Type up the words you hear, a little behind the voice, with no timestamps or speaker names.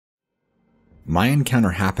My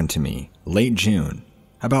encounter happened to me late June,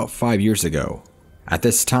 about 5 years ago. At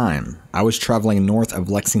this time, I was traveling north of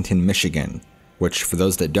Lexington, Michigan, which, for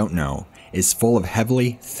those that don't know, is full of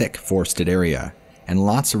heavily, thick forested area and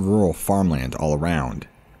lots of rural farmland all around.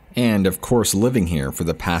 And of course, living here for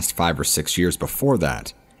the past 5 or 6 years before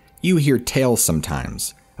that, you hear tales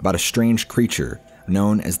sometimes about a strange creature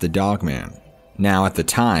known as the Dogman. Now at the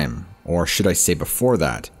time, or should I say before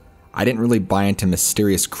that, I didn't really buy into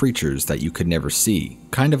mysterious creatures that you could never see,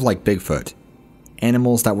 kind of like Bigfoot,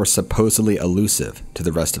 animals that were supposedly elusive to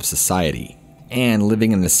the rest of society. And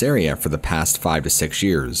living in this area for the past 5 to 6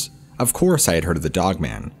 years, of course I had heard of the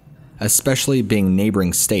Dogman, especially being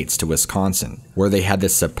neighboring states to Wisconsin, where they had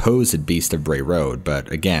this supposed beast of Bray Road, but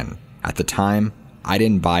again, at the time, I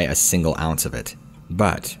didn't buy a single ounce of it.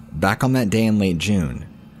 But back on that day in late June,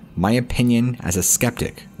 my opinion as a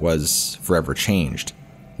skeptic was forever changed.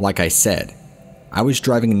 Like I said, I was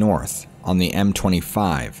driving north on the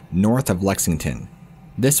M25 north of Lexington.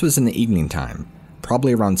 This was in the evening time,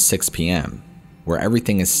 probably around 6 p.m., where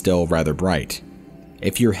everything is still rather bright.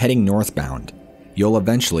 If you're heading northbound, you'll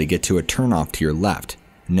eventually get to a turnoff to your left,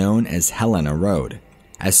 known as Helena Road.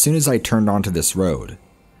 As soon as I turned onto this road,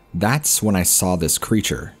 that's when I saw this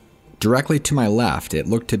creature. Directly to my left, it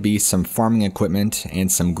looked to be some farming equipment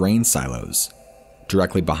and some grain silos.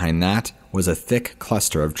 Directly behind that was a thick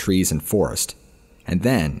cluster of trees and forest. And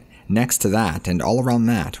then, next to that and all around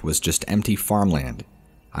that was just empty farmland.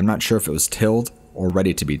 I'm not sure if it was tilled or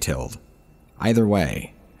ready to be tilled. Either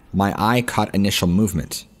way, my eye caught initial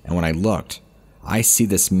movement, and when I looked, I see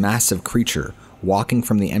this massive creature walking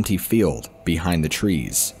from the empty field behind the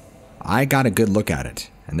trees. I got a good look at it,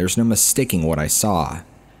 and there's no mistaking what I saw.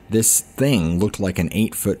 This thing looked like an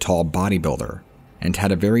 8-foot-tall bodybuilder, and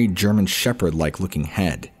had a very German Shepherd-like looking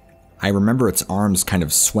head. I remember its arms kind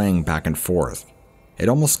of swaying back and forth. It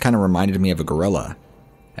almost kind of reminded me of a gorilla,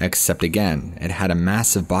 except again, it had a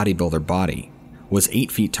massive bodybuilder body, was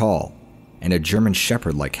 8 feet tall, and a German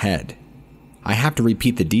Shepherd-like head. I have to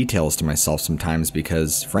repeat the details to myself sometimes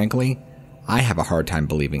because, frankly, I have a hard time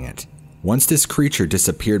believing it. Once this creature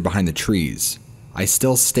disappeared behind the trees, I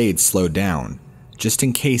still stayed slowed down, just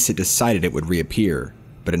in case it decided it would reappear,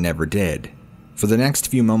 but it never did. For the next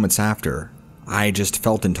few moments after, I just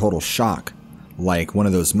felt in total shock, like one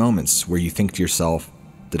of those moments where you think to yourself,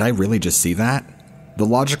 did I really just see that? The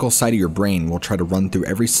logical side of your brain will try to run through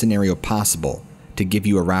every scenario possible to give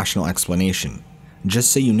you a rational explanation,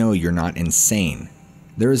 just so you know you're not insane.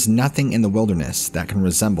 There is nothing in the wilderness that can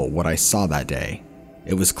resemble what I saw that day.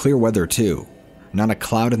 It was clear weather too, not a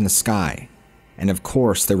cloud in the sky, and of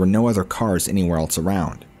course there were no other cars anywhere else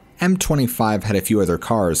around. M25 had a few other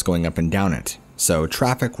cars going up and down it, so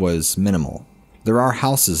traffic was minimal. There are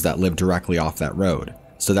houses that live directly off that road,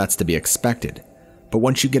 so that's to be expected. But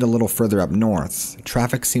once you get a little further up north,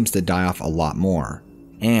 traffic seems to die off a lot more.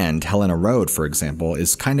 And Helena Road, for example,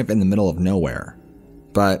 is kind of in the middle of nowhere.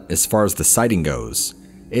 But as far as the sighting goes,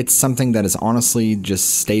 it's something that has honestly just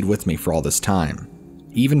stayed with me for all this time.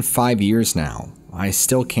 Even 5 years now, I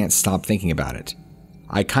still can't stop thinking about it.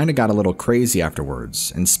 I kinda got a little crazy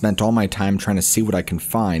afterwards and spent all my time trying to see what I can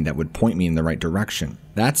find that would point me in the right direction.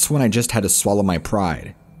 That's when I just had to swallow my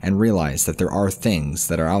pride and realize that there are things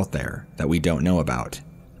that are out there that we don't know about.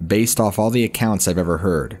 Based off all the accounts I've ever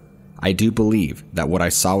heard, I do believe that what I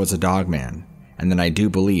saw was a Dogman, and then I do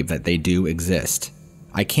believe that they do exist.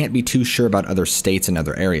 I can't be too sure about other states and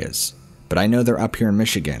other areas, but I know they're up here in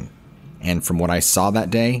Michigan, and from what I saw that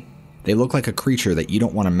day, they look like a creature that you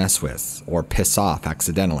don't want to mess with or piss off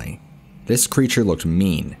accidentally. This creature looked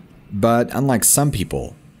mean, but unlike some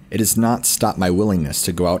people, it has not stopped my willingness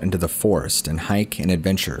to go out into the forest and hike and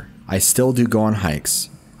adventure. I still do go on hikes,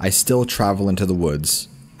 I still travel into the woods,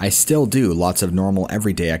 I still do lots of normal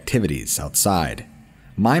everyday activities outside.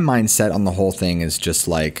 My mindset on the whole thing is just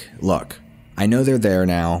like, look, I know they're there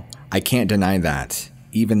now, I can't deny that,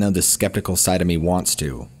 even though the skeptical side of me wants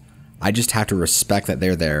to. I just have to respect that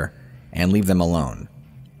they're there and leave them alone.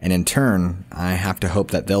 And in turn, I have to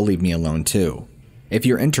hope that they'll leave me alone too. If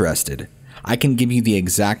you're interested, I can give you the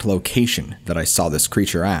exact location that I saw this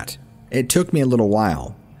creature at. It took me a little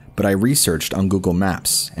while, but I researched on Google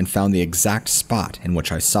Maps and found the exact spot in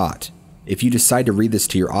which I saw it. If you decide to read this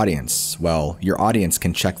to your audience, well, your audience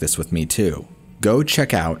can check this with me too. Go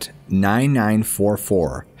check out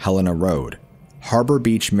 9944 Helena Road, Harbor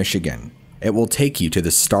Beach, Michigan. It will take you to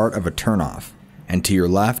the start of a turnoff, and to your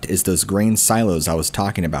left is those grain silos I was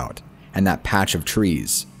talking about, and that patch of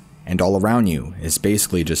trees, and all around you is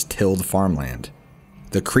basically just tilled farmland.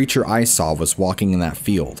 The creature I saw was walking in that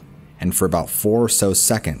field, and for about 4 or so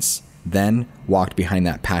seconds, then walked behind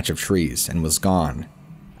that patch of trees and was gone.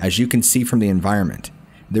 As you can see from the environment,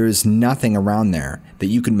 there is nothing around there that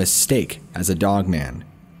you can mistake as a Dogman.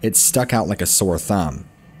 It stuck out like a sore thumb,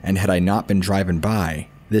 and had I not been driving by,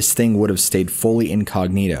 this thing would have stayed fully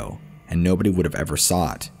incognito, and nobody would have ever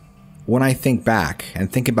saw it. When I think back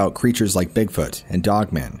and think about creatures like Bigfoot and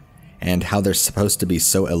Dogman, and how they're supposed to be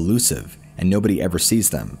so elusive and nobody ever sees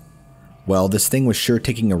them, well, this thing was sure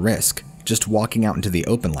taking a risk just walking out into the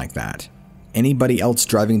open like that. Anybody else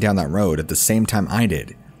driving down that road at the same time I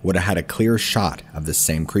did would have had a clear shot of this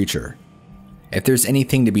same creature. If there's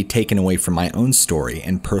anything to be taken away from my own story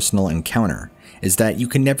and personal encounter, is that you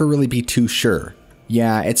can never really be too sure.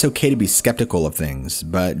 Yeah, it's okay to be skeptical of things,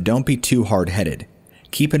 but don't be too hard-headed.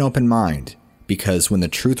 Keep an open mind, because when the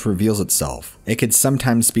truth reveals itself, it could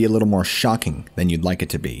sometimes be a little more shocking than you'd like it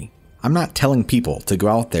to be. I'm not telling people to go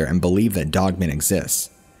out there and believe that Dogman exists.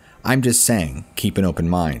 I'm just saying, keep an open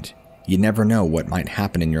mind. You never know what might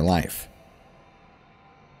happen in your life.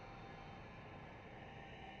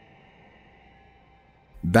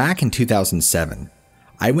 Back in 2007,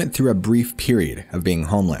 I went through a brief period of being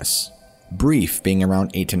homeless. Brief being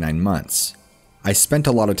around 8 to 9 months. I spent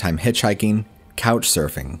a lot of time hitchhiking, couch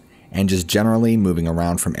surfing, and just generally moving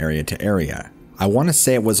around from area to area. I want to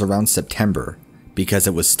say it was around September, because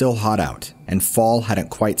it was still hot out and fall hadn't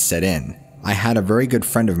quite set in. I had a very good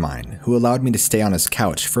friend of mine who allowed me to stay on his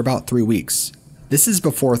couch for about 3 weeks. This is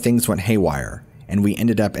before things went haywire, and we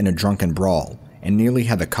ended up in a drunken brawl and nearly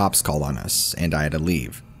had the cops called on us, and I had to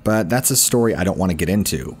leave. But that's a story I don't want to get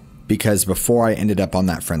into, because before I ended up on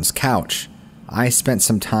that friend's couch, I spent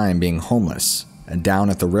some time being homeless down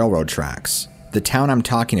at the railroad tracks. The town I'm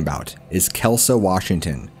talking about is Kelso,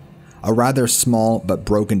 Washington, a rather small but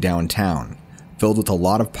broken down town, filled with a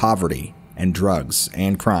lot of poverty and drugs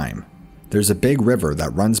and crime. There's a big river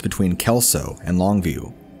that runs between Kelso and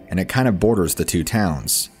Longview, and it kind of borders the two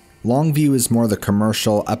towns. Longview is more the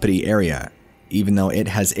commercial, uppity area, even though it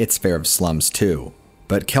has its fair of slums too.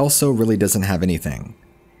 But Kelso really doesn't have anything.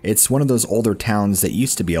 It's one of those older towns that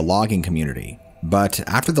used to be a logging community, but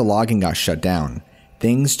after the logging got shut down,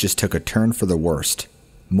 things just took a turn for the worst.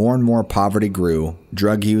 More and more poverty grew,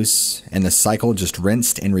 drug use, and the cycle just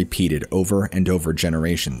rinsed and repeated over and over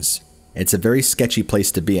generations. It's a very sketchy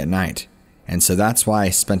place to be at night, and so that's why I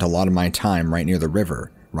spent a lot of my time right near the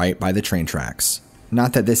river, right by the train tracks.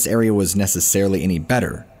 Not that this area was necessarily any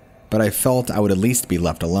better, but I felt I would at least be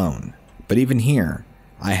left alone. But even here,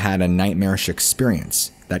 I had a nightmarish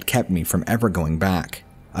experience that kept me from ever going back.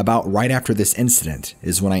 About right after this incident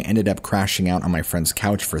is when I ended up crashing out on my friend's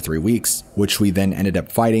couch for 3 weeks, which we then ended up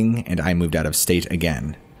fighting and I moved out of state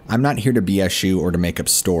again. I'm not here to BS you or to make up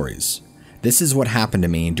stories. This is what happened to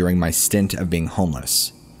me during my stint of being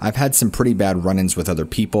homeless. I've had some pretty bad run-ins with other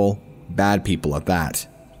people, bad people at that.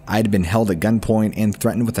 I had been held at gunpoint and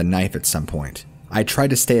threatened with a knife at some point. I tried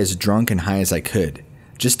to stay as drunk and high as I could,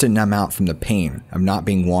 just to numb out from the pain of not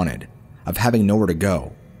being wanted, of having nowhere to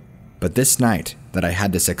go. But this night that I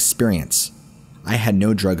had this experience, I had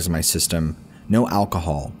no drugs in my system, no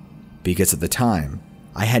alcohol, because at the time,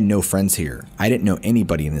 I had no friends here. I didn't know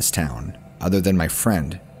anybody in this town, other than my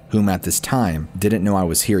friend, whom at this time didn't know I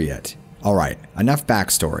was here yet. Alright, enough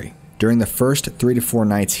backstory. During the first 3 to 4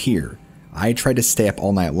 nights here, I tried to stay up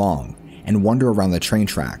all night long and wander around the train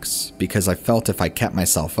tracks because I felt if I kept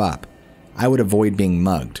myself up, I would avoid being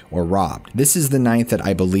mugged or robbed. This is the night that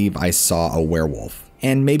I believe I saw a werewolf.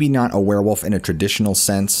 And maybe not a werewolf in a traditional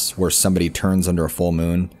sense where somebody turns under a full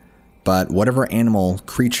moon, but whatever animal,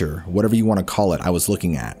 creature, whatever you want to call it I was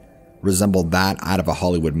looking at, resembled that out of a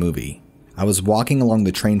Hollywood movie. I was walking along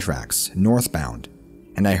the train tracks, northbound,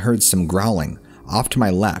 and I heard some growling off to my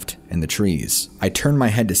left in the trees. I turned my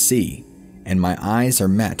head to see, and my eyes are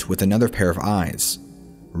met with another pair of eyes.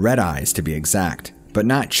 Red eyes to be exact, but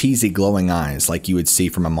not cheesy glowing eyes like you would see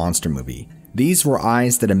from a monster movie. These were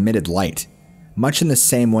eyes that emitted light, much in the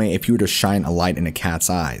same way if you were to shine a light in a cat's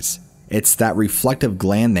eyes. It's that reflective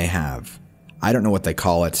gland they have. I don't know what they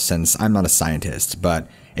call it since I'm not a scientist, but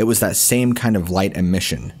it was that same kind of light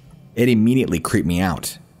emission. It immediately creeped me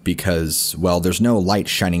out because, well, there's no light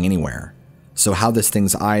shining anywhere. So how this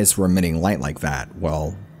thing's eyes were emitting light like that,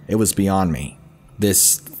 well, it was beyond me.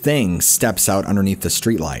 This thing steps out underneath the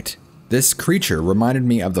streetlight. This creature reminded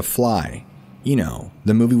me of The Fly. You know,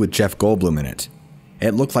 the movie with Jeff Goldblum in it.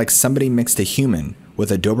 It looked like somebody mixed a human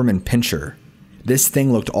with a Doberman Pinscher. This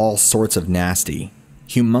thing looked all sorts of nasty.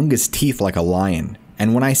 Humongous teeth like a lion.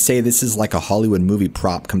 And when I say this is like a Hollywood movie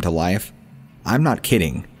prop come to life, I'm not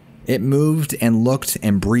kidding. It moved and looked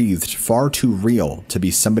and breathed far too real to be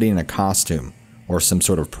somebody in a costume or some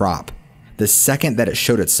sort of prop. The second that it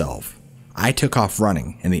showed itself, I took off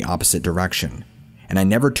running in the opposite direction. and I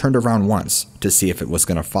never turned around once to see if it was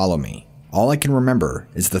going to follow me. All I can remember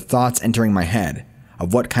is the thoughts entering my head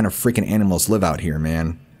of what kind of freaking animals live out here,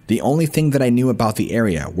 man. The only thing that I knew about the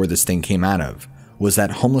area where this thing came out of was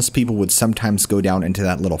that homeless people would sometimes go down into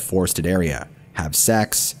that little forested area, have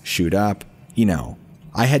sex, shoot up, you know.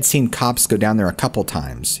 I had seen cops go down there a couple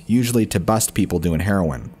times, usually to bust people doing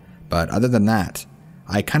heroin, but other than that,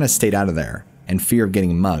 I kinda stayed out of there, in fear of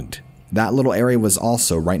getting mugged. That little area was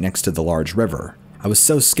also right next to the large river. I was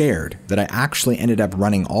so scared that I actually ended up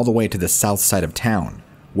running all the way to the south side of town,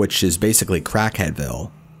 which is basically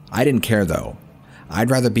Crackheadville. I didn't care though.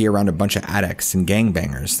 I'd rather be around a bunch of addicts and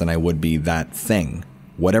gangbangers than I would be that thing,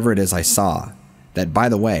 whatever it is I saw, that by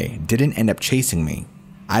the way, didn't end up chasing me.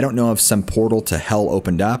 I don't know if some portal to hell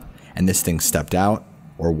opened up and this thing stepped out,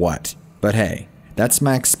 or what. But hey, that's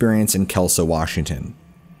my experience in Kelso, Washington.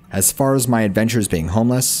 As far as my adventures being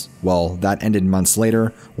homeless, well, that ended months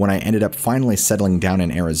later when I ended up finally settling down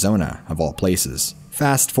in Arizona, of all places.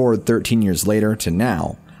 Fast forward 13 years later to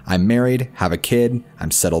now, I'm married, have a kid,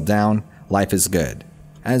 I'm settled down, life is good.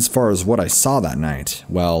 As far as what I saw that night,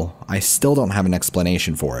 well, I still don't have an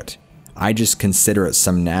explanation for it. I just consider it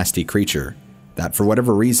some nasty creature that for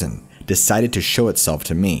whatever reason decided to show itself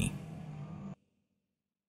to me.